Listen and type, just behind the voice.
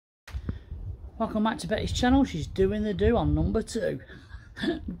Welcome back to Betty's channel. She's doing the do on number 2.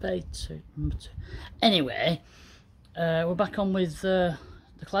 Betty, number 2. Anyway, we're back on with the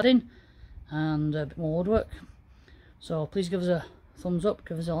cladding and a bit more woodwork. So please give us a thumbs up,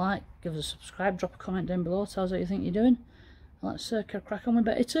 give us a like, give us a subscribe, drop a comment down below, tell us how you think you're doing. Let's crack on with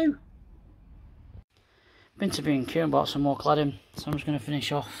Betty 2. Been to B&Q and bought some more cladding, so I'm just going to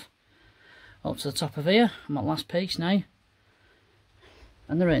finish off up to the top of here. I'm at last piece now.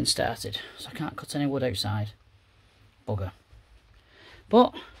 And the rain started, so I can't cut any wood outside. Bugger.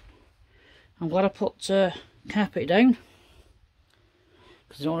 But I'm glad I put carpet down,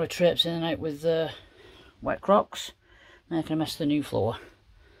 because I don't want to traipse in and out with wet Crocs, making a mess of the new floor.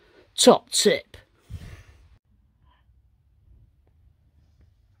 Top tip.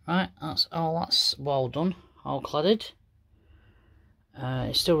 Right, that's well done, all cladded.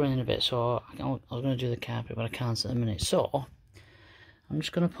 It's still raining a bit, so I was going to do the carpet, but I can't at the minute. So I'm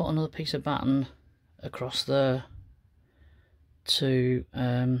just going to put another piece of batten across there to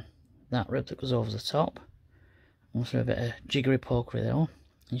that rib that goes over the top. Also a bit of jiggery pokery there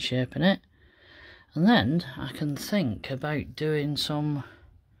in shaping it. And then I can think about doing some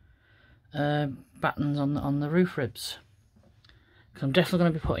battens on the roof ribs. Because I'm definitely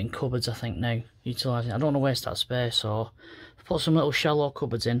going to be putting cupboards, I think, now. Utilising, I don't want to waste that space, so I'll put some little shallow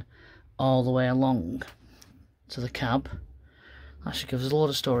cupboards in all the way along to the cab. That should give us a lot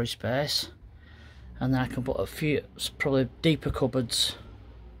of storage space, and then I can put a few probably deeper cupboards,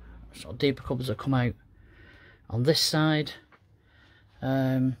 sort of deeper cupboards that come out on this side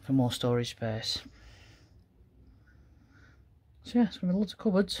for more storage space. So yeah, it's going to be loads of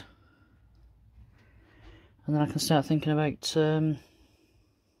cupboards, and then I can start thinking about the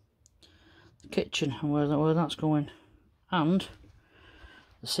kitchen and where that's going, and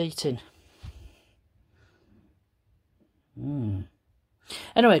the seating.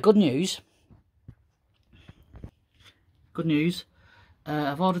 Anyway, good news.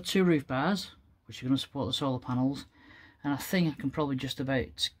 I've ordered 2 roof bars, which are going to support the solar panels, and I think I can probably just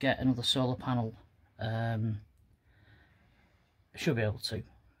about get another solar panel. I should be able to,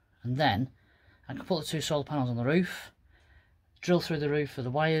 and then I can put the 2 solar panels on the roof, drill through the roof for the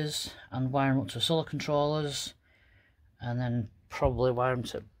wires, and wire them up to solar controllers, and then probably wire them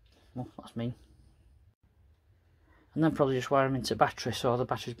to, well, that's me. And then probably just wire them into battery, so the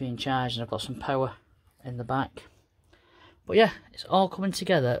battery's being charged and I've got some power in the back. But yeah, it's all coming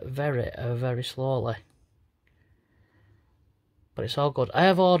together very, very slowly. But it's all good. I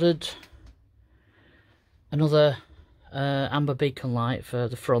have ordered another amber beacon light for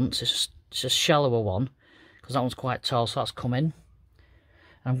the fronts. It's a shallower one, because that one's quite tall, so that's coming.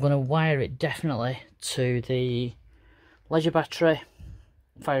 I'm going to wire it definitely to the leisure battery,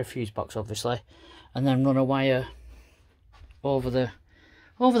 fire fuse box obviously, and then run a wire over the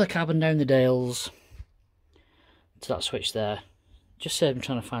cab and down the dales to that switch there. Just save me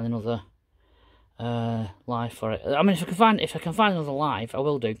trying to find another live for it. I mean, if I can find another live, I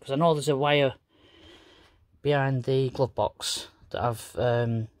will do, because I know there's a wire behind the glove box that I've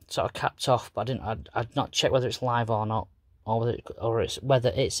sort of capped off, but I'd not checked whether it's live or not, or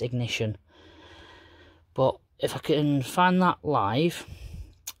whether it's ignition. But if I can find that live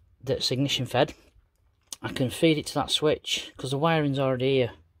that's ignition fed, I can feed it to that switch, because the wiring's already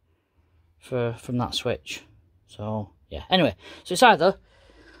here from that switch. So yeah, anyway, so it's either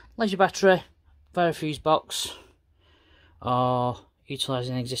leisure battery, fire fuse box, or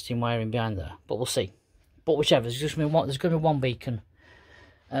utilising existing wiring behind there, but we'll see. But whichever, there's going to be one beacon,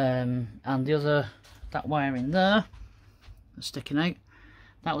 and the other, that wiring there that's sticking out,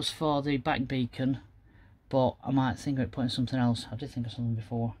 that was for the back beacon, but I might think about putting something else. I did think of something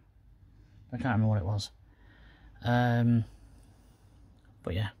before, but I can't remember what it was.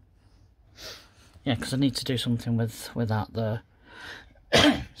 But yeah, because I need to do something with that there.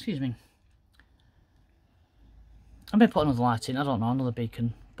 Excuse me. I may put another light in, I don't know, another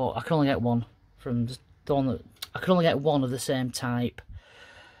beacon, but I can only get one from the one that I can only get one of the same type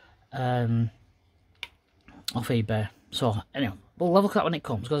off eBay. So anyway, we'll level that when it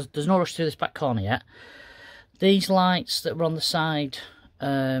comes, because there's no rush through this back corner yet. These lights that were on the side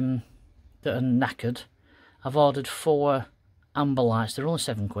that are knackered, I've ordered 4 amber lights. They're only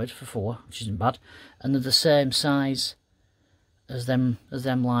 £7 for 4, which isn't bad, and they're the same size as them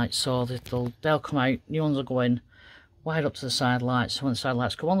lights, so they'll come out. New ones will go in, wired up to the side lights. So when the side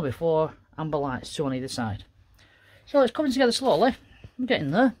lights come on, there'll be 4 amber lights, 2 on either side. So it's coming together slowly. I'm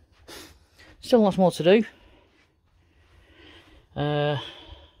getting there. Still lots more to do. I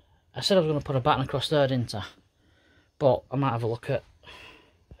said I was going to put a batten across there, didn't I? But I might have a look at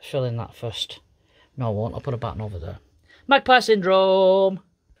filling that first. No, I won't. I'll put a batten over there. Magpie syndrome!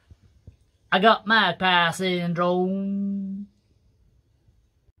 I got magpie syndrome.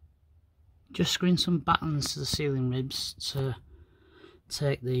 Just screwing some batons to the ceiling ribs to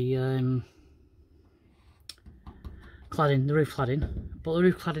take the cladding, the roof cladding. But the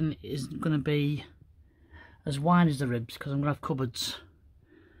roof cladding isn't going to be as wide as the ribs because I'm going to have cupboards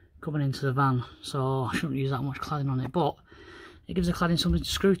coming into the van, so I shouldn't use that much cladding on it. But it gives the cladding something to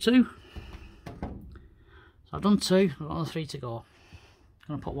screw to. So I've done 2, I've got another 3 to go. I'm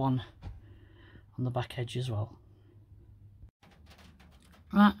going to put 1 on the back edge as well.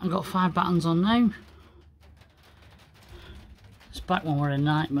 Right, I've got 5 batons on now. This back one were a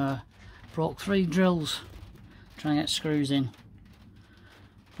nightmare. Broke 3 drills trying to get screws in.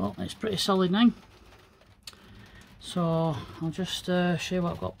 But it's pretty solid now. So I'll just show you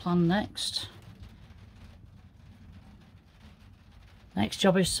what I've got planned next. Next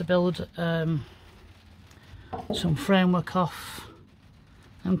job is to build some framework off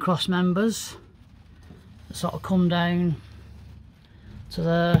and cross members that sort of come down to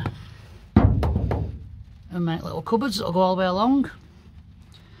there and make little cupboards that'll go all the way along.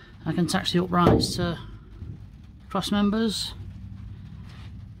 I can attach the uprights to cross members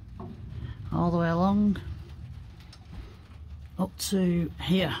all the way along up to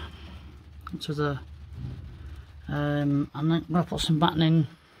here, to the and then I'm going to put some battening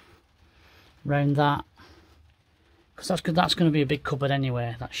around that because that's going to be a big cupboard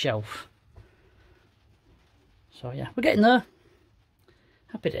anyway, that shelf. So yeah, we're getting there.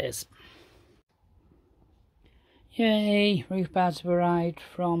 Happy days. Yay, roof bars have arrived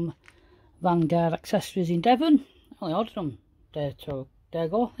from Vanguard Accessories in Devon. I only ordered them day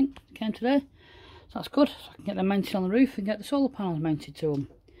ago, I think, came today. So that's good, so I can get them mounted on the roof and get the solar panels mounted to them.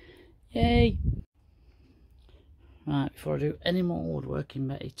 Yay! Right, before I do any more woodwork in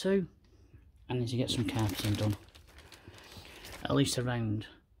Betty 2, I need to get some carpeting done. At least around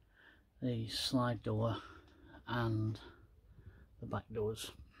the slide door and the back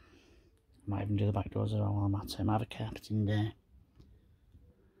doors. Might even do the back doors as well while I'm at it. I might have a carpeting day.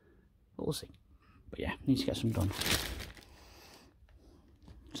 But we'll see. But yeah, need to get some done.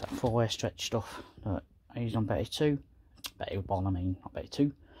 It's that 4-way stretch stuff that I used on Betty 2. Betty 1, I mean, not Betty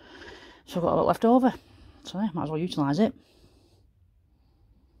 2. So I've got a lot left over. So yeah, might as well utilise it.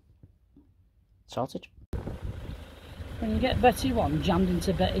 Sorted. When you get Betty 1 jammed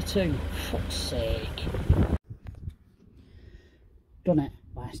into Betty 2, fuck's sake. Done it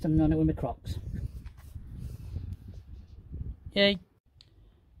by standing on it with my Crocs. Yay.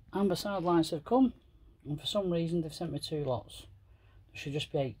 Amber side lights have come, and for some reason they've sent me 2 lots. There should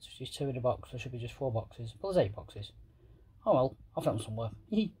just be 8, just 2 in a box, there should be just 4 boxes. But there's 8 boxes. Oh well, I'll fit them somewhere.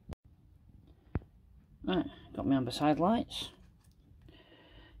 Right, got my amber side lights.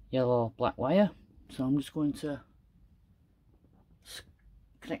 Yellow, black wire. So I'm just going to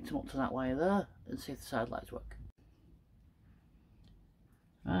connect them up to that wire there and see if the side lights work.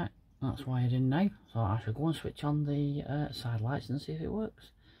 Right, that's wired in now. So I shall go and switch on the side lights and see if it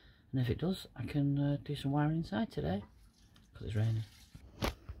works. And if it does, I can do some wiring inside today because it's raining.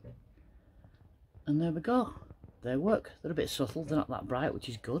 And there we go. They work. They're a bit subtle. They're not that bright, which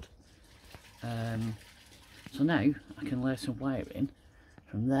is good. So now I can lay some wire in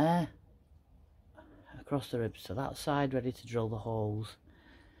from there across the ribs to that side, ready to drill the holes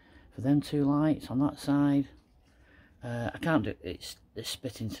for them 2 lights on that side. I can't do it. It's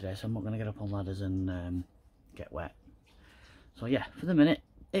spitting today, so I'm not going to get up on ladders and get wet. So yeah, for the minute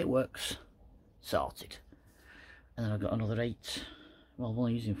it works. Sorted. And then I've got another 8. Well, I'm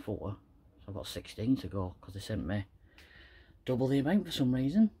only using 4, so I've got 16 to go because they sent me double the amount for some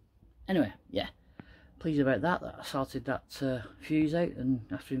reason. Anyway, yeah, pleased about that I sorted that fuse out, and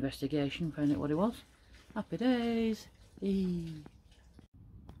after investigation found out what it was. Happy days. Eee.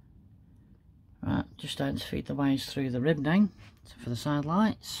 Right, just starting to feed the wires through the rib now for the side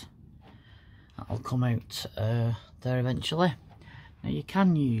lights. That'll come out there eventually. Now you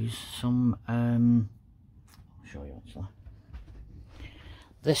can use some I'll show you actually.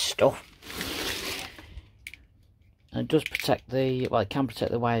 This stuff. It does protect the, well, it can protect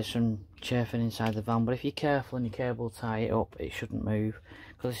the wires from chafing inside the van, but if you're careful and your cable tie it up, it shouldn't move,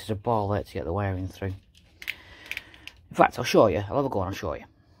 because this is a ball there to get the wiring through. In fact, I'll show you. I'll have a go and I'll show you.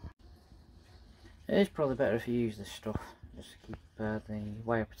 It is probably better if you use this stuff, just to keep the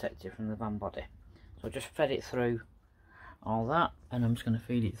wire protected from the van body. So I just fed it through all that, and I'm just going to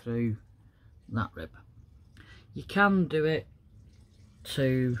feed it through that rib. You can do it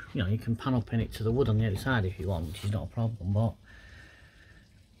to, you know, you can panel pin it to the wood on the outside if you want, which is not a problem, but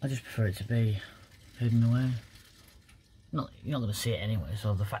I just prefer it to be hidden away. You're not going to see it anyway,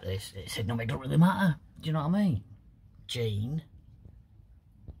 so the fact that it's hidden away doesn't really matter. Do you know what I mean? Jean.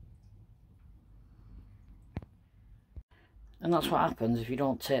 And that's what happens if you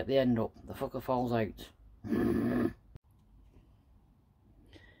don't tape the end up. The fucker falls out.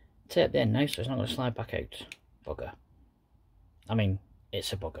 Tape the end now so it's not going to slide back out. Bugger. I mean,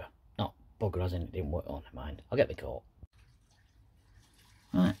 it's a bugger. Not bugger as in it didn't work. Oh, never mind. I'll get the caught.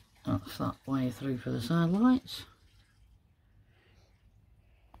 Right, that's that wire through for the side lights.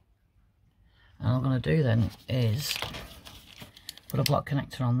 And all I'm going to do then is put a block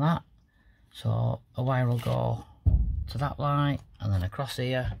connector on that. So a wire will go to that light and then across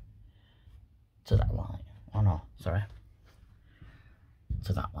here to that light. Oh no, sorry.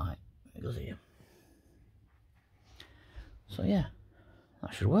 To that light. It goes here. So yeah,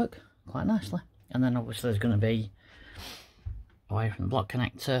 that should work quite nicely. And then obviously there's going to be a wire from the block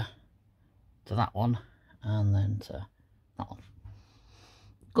connector to that one and then to that one.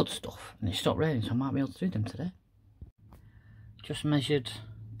 Good stuff. And it stopped raining, so I might be able to do them today. Just measured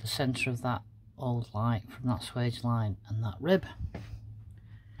the centre of that old light from that swage line and that rib.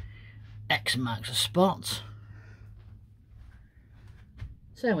 X marks a spot.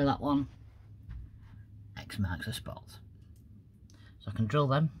 Same with that one. X marks a spot. So I can drill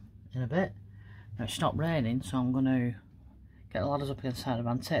them in a bit. Now it stopped raining, so I'm going to get the ladders up against the side of the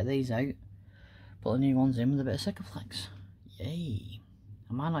van, take these out, put the new ones in with a bit of Sikaflex. Yay!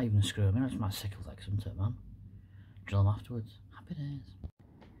 I might not even screw them in, I just might Sikaflex them to it, man. Drill them afterwards. Happy days.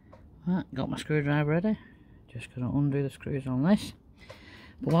 Right, got my screwdriver ready. Just going to undo the screws on this.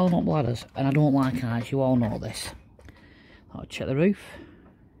 But while I'm up ladders, and I don't like heights, you all know this. I'll check the roof.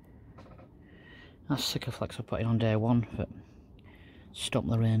 That's Sikaflex I put in on day one for stop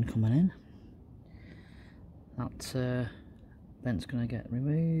the rain coming in. That vent's going to get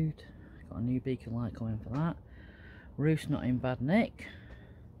removed. Got a new beacon light coming for that. Roof's not in bad nick.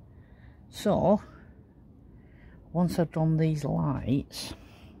 So, once I've done these lights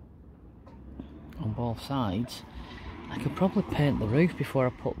on both sides, I could probably paint the roof before I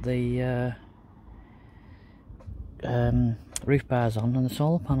put the roof bars on and the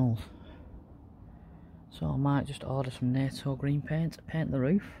solar panels. So I might just order some NATO green paint to paint the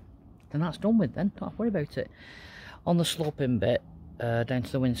roof. Then that's done with then, don't have to worry about it. On the sloping bit, down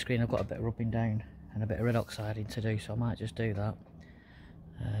to the windscreen, I've got a bit of rubbing down and a bit of red oxiding to do, so I might just do that.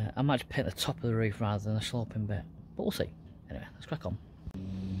 I might just paint the top of the roof rather than the sloping bit, but we'll see. Anyway, let's crack on.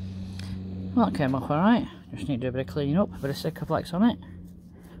 Well, that came off alright. Just need to do a bit of cleaning up, a bit of Sikaflex on it.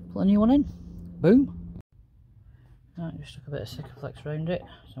 Put a new one in. Boom. Right, just took a bit of Sikaflex around it.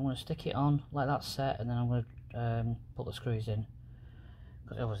 So I'm going to stick it on, let that set, and then I'm going to put the screws in.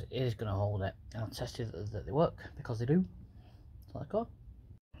 Because obviously it is going to hold it. And I've tested that they work, because they do. So let's go.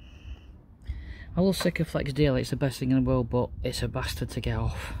 I love Sikaflex dearly, it's the best thing in the world, but it's a bastard to get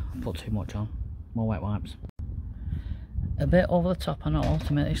off. I put too much on. More wet wipes. A bit over the top, I know,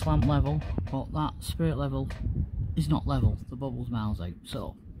 to make this lamp level, but that spirit level is not level. The bubble's miles out.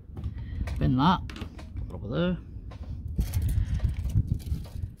 So, bin that, put it over there.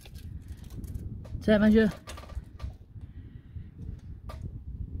 Tape measure.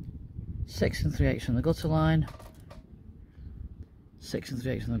 6 3/8 from the gutter line. 6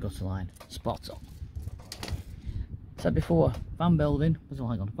 3/8 from the gutter line. Spot on. Said before, van building,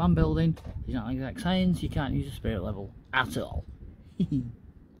 van building is not exact science, you can't use a spirit level at all.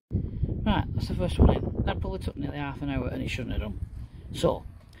 Right, that's the first one in. That probably took nearly half an hour and it shouldn't have done. So,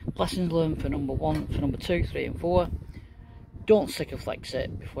 lessons learned for number 1, for number 2, 3 and 4. Don't Sikaflex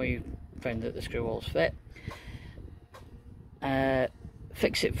it before you find that the screw holes fit.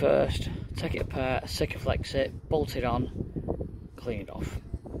 Fix it first, take it apart, Sikaflex it, bolt it on, clean it off.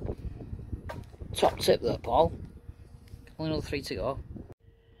 Top tip there, Paul. Only another 3 to go.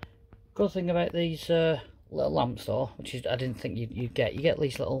 Good thing about these little lamps though, which is I didn't think you'd get, you get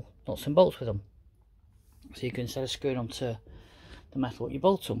these little nuts and bolts with them. So you can, instead of screwing them to the metal, you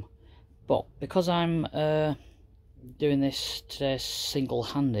bolt them. But because I'm doing this today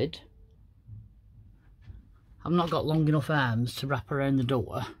single-handed, I've not got long enough arms to wrap around the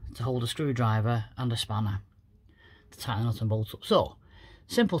door to hold a screwdriver and a spanner to tighten the nut and bolt up. So,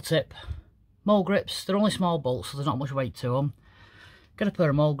 simple tip, mole grips, they're only small bolts so there's not much weight to them. Get a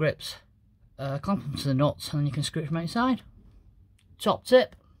pair of mole grips, clamp them to the nuts and then you can screw it from outside. Top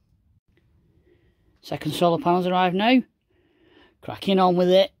tip. Second solar panel's arrived now. Cracking on with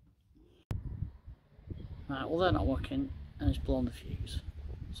it. Right, well they're not working and it's blown the fuse.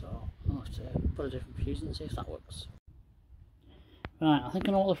 So I'll have to put a different fuse in and see if that works. Right, I think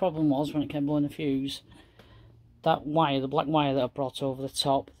I know what the problem was when it came blowing the fuse. That wire, the black wire that I brought over the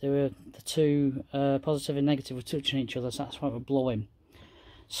top, the two positive and negative were touching each other, so that's why it was blowing.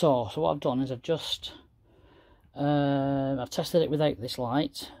 So what I've done is I've just I've tested it without this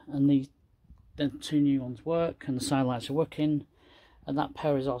light, and the the two new ones work and the side lights are working, and that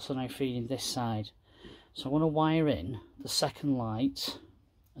power is also now feeding this side. So I want to wire in the second light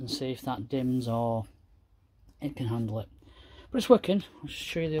and see if that dims or it can handle it. But it's working. I'll just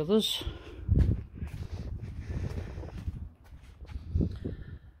show you the others.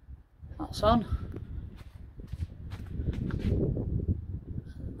 That's on.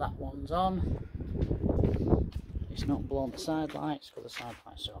 That one's on. It's not blown the side lights because the side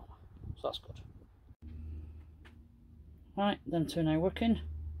lights are on. So that's good. Right, them two now working.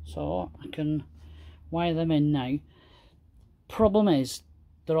 So I can wire them in now. Problem is,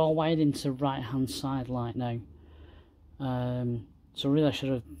 they're all wired into right hand side light now. So really I should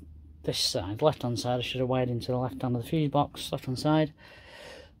have, this side, left hand side, I should have wired into the left hand of the fuse box, left hand side.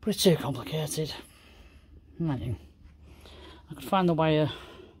 But it's too complicated. I could find the wire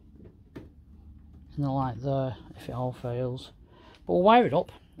in the light there if it all fails. But we'll wire it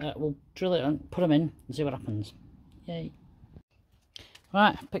up, we'll drill it and put them in and see what happens. Yay.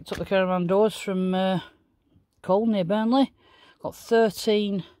 Right, picked up the caravan doors from Cole near Burnley. Got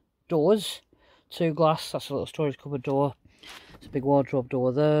 13 doors, 2 glass, that's a little storage cupboard door. There's a big wardrobe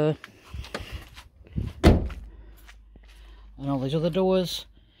door there. And all these other doors.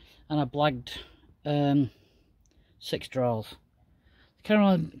 And I blagged 6 drawers.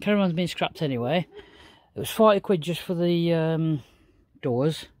 The caravan's been scrapped anyway. It was 40 quid just for the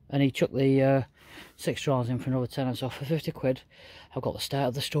doors, and he chucked the 6 drawers in for another 10, so for 50 quid I've got the start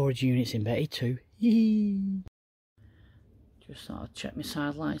of the storage units in Betty too. Yee. Just thought I'd check my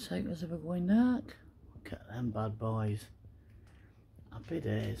side lights out as they were going dark. Look at them bad boys. Happy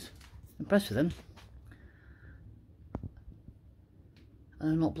days. Impressed with them.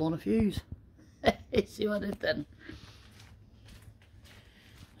 And I'm not blown a fuse. See what I did then.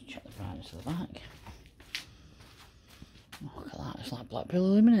 Let's check the brightness of the back. Oh, look at that, it's like Blackpool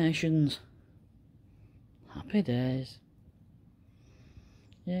Illuminations. Happy days.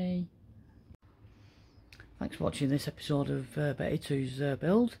 Yay. Thanks for watching this episode of Betty 2's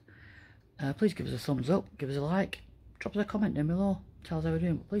build. Please give us a thumbs up, give us a like, drop us a comment down below, tell us how we're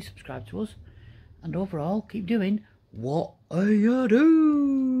doing, but please subscribe to us, and overall keep doing what you do.